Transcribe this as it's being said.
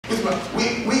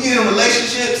we get in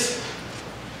relationships.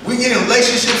 We get in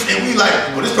relationships and we like,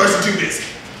 well, this person too busy.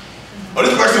 Oh,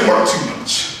 this person work too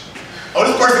much. Oh,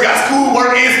 this person got school,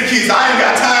 work, and some kids. I ain't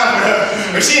got time for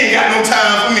her. Or she ain't got no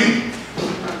time for me.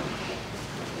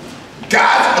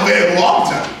 God's available all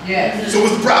the time. Yes. So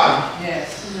what's the problem?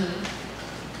 Yes.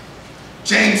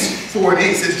 James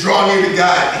 4:8 says, draw near to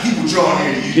God and he will draw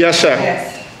near to you. Yes, sir.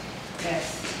 Yes. Yes.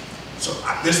 So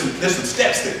there's some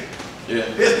steps there. Yeah.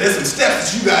 There's some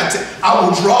steps that you got to take. I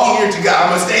will draw near to God. I'm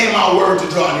going to stay in my word to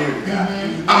draw near to God.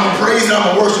 I'm going to praise and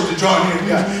I'm going to worship to draw near to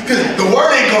God. Because the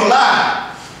word ain't going to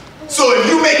lie. So if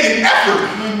you make an effort,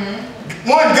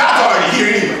 one, God's already here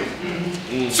anyway.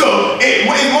 So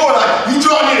it's more like you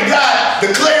draw near to God,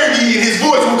 the clarity in his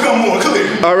voice will come more clear.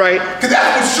 All right. Because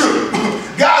that's what's true.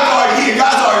 God's already here.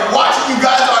 God's already watching you.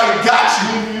 God's already got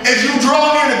you. As you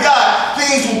draw near to God,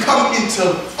 things will come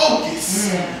into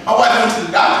focus. My wife went to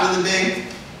the doctor the other day.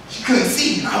 She couldn't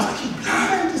see. And I was like, you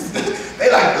blind? They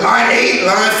like line 8,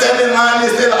 line 7, line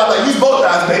this. They like, I was like, use both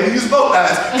eyes, baby. Use both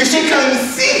eyes. Because she couldn't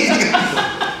see.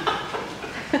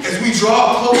 As we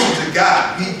draw closer to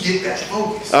God, we get that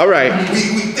focus. All right.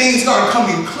 Things start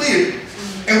coming clear.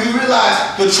 And we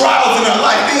realize the trials in our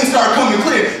life, things start coming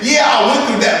clear. Yeah, I went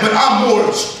through that, but I'm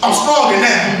stronger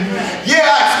now. Yeah,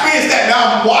 I experienced that, now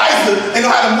I'm wiser and know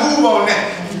how to move on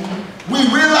that. We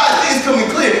realize things coming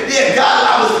clear. Yeah, God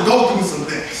allowed us to go through some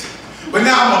things. But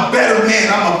now I'm a better man,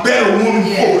 I'm a better woman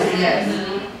for it. Yes.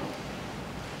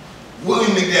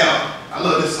 William McDowell, I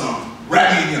love this song.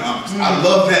 Wrap me in your arms. I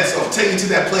love that song. Take me to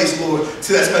that place, Lord, to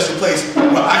that special place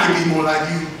where I can be more like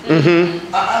you.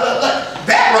 I love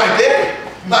that right there.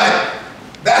 Like,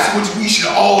 that's what we should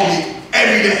all be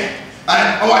every day.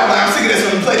 My wife, like, I'm sick of that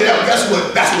song. You play that. That's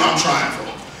what I'm trying for.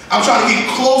 I'm trying to get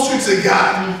closer to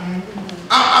God.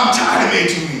 I'm tired of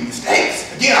making too many mistakes.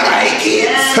 Again, I got 8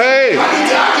 kids. Hey. I need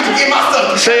to get my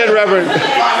stuff together. Say it, Reverend.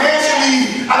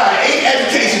 Financially, I got 8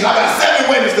 educations. I got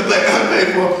 7 weddings to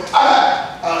pay for. I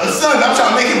got a son, I'm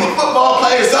trying to make him a football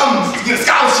player or something to get a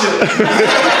scholarship.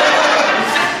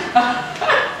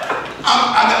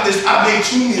 I've made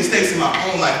too many mistakes in my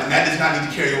own life, and that does not need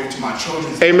to carry over to my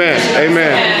children. Amen.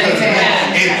 Amen.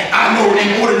 And I know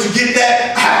in order to get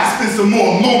that, I have to spend some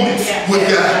more moments with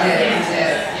God. Yes.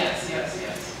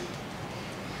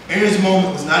 Aaron's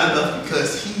moment was not enough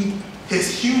because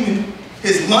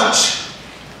his lunch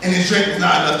and his drink was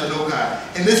not enough to know God.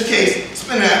 In this case,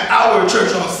 spending an hour at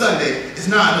church on Sunday is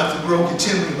not enough to grow,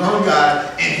 continually learn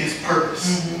God and his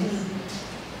purpose.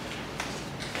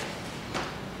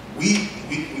 We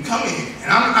come in here,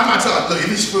 and I'm not talking, look,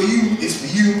 if it's for you, it's for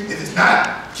you. If it's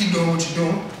not, keep doing what you're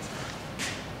doing.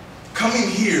 Coming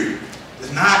here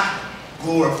does not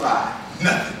glorify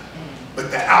nothing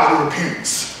but the outer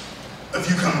appearance of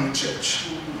you coming to church.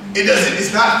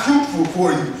 It's not fruitful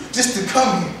for you just to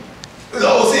come here. The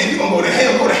old saying, you're going to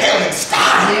go to hell in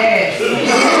style. Yes.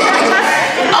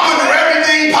 I'm going to do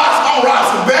everything possible. I'm going to rob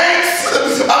some banks.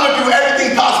 I'm going to do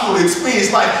everything possible to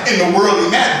experience life in the worldly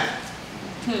manner.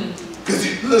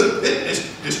 Because look,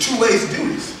 there's 2 ways to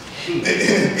do this.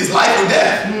 It's life or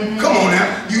death. Come on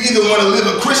now. You either want to live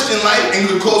a Christian life and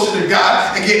get closer to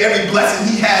God and get every blessing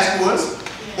he has for us,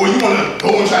 or you want to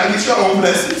go and try to get your own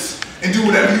blessings and do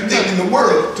whatever you think in the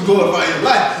world to glorify your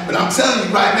life. But I'm telling you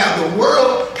right now, the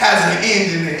world has an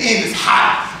end, and the end is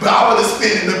hot. But I want to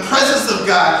spend in the presence of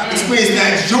God, experience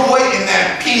that joy and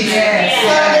that peace.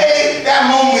 Sunday, that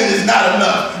moment is not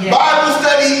enough. Bible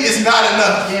study is not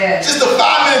enough. Just a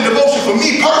 5-minute devotion for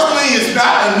me personally is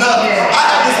not enough. I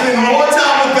have to spend more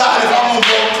time with God if I'm going to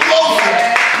go closer.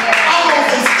 I'm going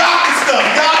to stop the stuff.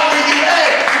 God, where you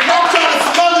at? If I'm trying to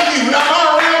smother you and I'm not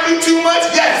around you too much,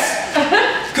 yes.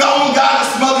 Because I want God to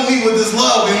smother me with his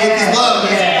love and with his love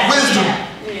and wisdom.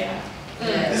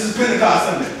 This is Pentecost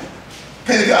Sunday.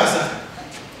 Pentecost Sunday.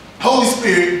 Holy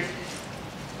Spirit,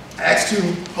 Acts 2,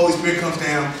 Holy Spirit comes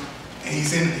down and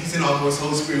he's in all of us.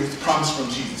 Holy Spirit was the promise from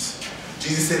Jesus.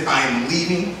 Jesus said, I am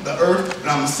leaving the earth, but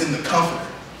I'm going to send the Comforter.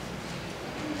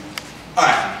 All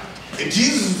right, if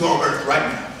Jesus was on earth right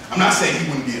now, I'm not saying he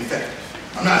wouldn't be effective.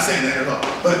 I'm not saying that at all.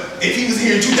 But if he was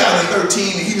here in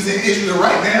 2013 and he was in Israel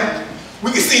right now,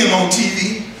 we can see him on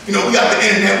TV. You know, we got the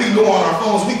internet, we can go on our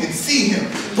phones, we can see him.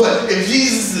 But if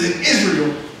Jesus is in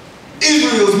Israel,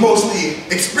 Israel's mostly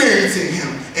experiencing him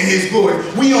and his glory.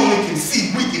 We only can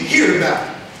see, we can hear about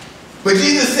it. But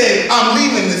Jesus said, I'm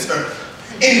leaving this earth.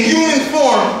 In human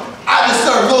form, I just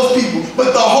serve those people.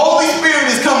 But the Holy Spirit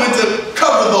is coming to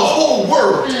cover the whole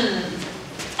world.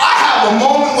 I have a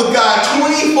moment with God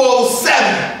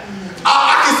 24/7.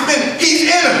 I can spend, he's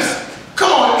in us. Come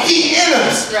on, he in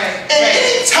us. Right. And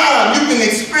any time you can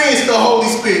experience the Holy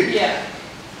Spirit. Yeah.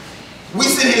 We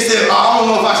sit here and say, oh, I don't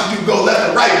know if I should go left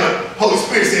or right, but Holy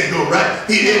Spirit said go right.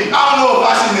 I don't know if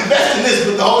I should invest in this,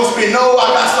 but the Holy Spirit, no,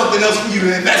 I got something else for you to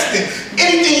invest in.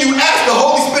 Anything you ask, the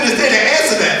Holy Spirit is there to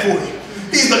answer that for you.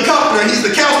 He's the comforter, he's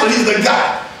the counselor, he's the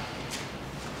guide.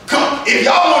 Come, if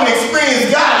y'all want to experience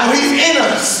God, well, he's in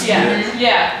us. Yeah.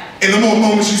 Yeah. And the more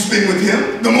moments you spend with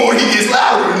him, the more he gets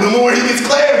louder and the more he gets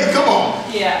clarity. Come on.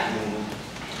 Yeah.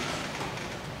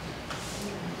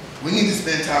 We need to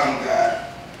spend time with God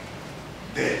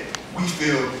that we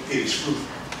feel it is truth.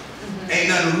 Ain't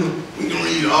nothing, we can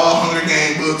read all Hunger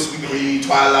Game books, we can read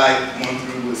Twilight 1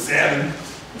 through 7,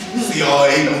 see all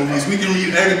 8 movies, we can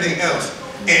read everything else.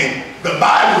 And the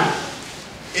Bible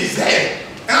is there.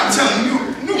 And I'm telling you,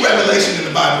 new revelation in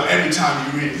the Bible every time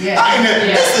you read it. Yeah. I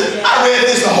read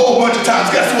this a whole bunch of times.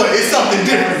 Guess what? It's something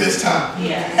different this time.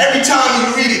 Yeah. Every time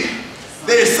you read it,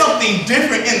 there's something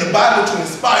different in the Bible to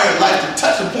inspire life, to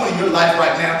touch a point in your life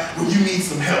right now where you need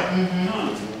some help.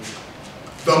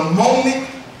 The moment,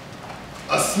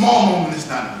 a small moment is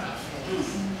not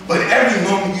enough. But every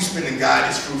moment you spend in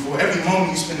God is fruitful. Every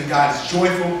moment you spend in God is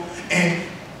joyful. And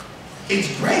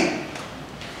it's great.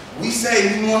 We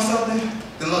say we want something,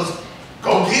 then let's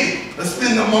go get it. Let's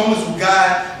spend the moments with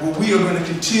God where we are going to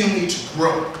continue to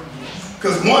grow.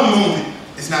 Because one moment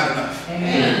is not enough.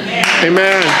 Amen.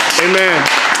 Amen. Amen.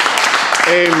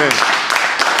 Amen.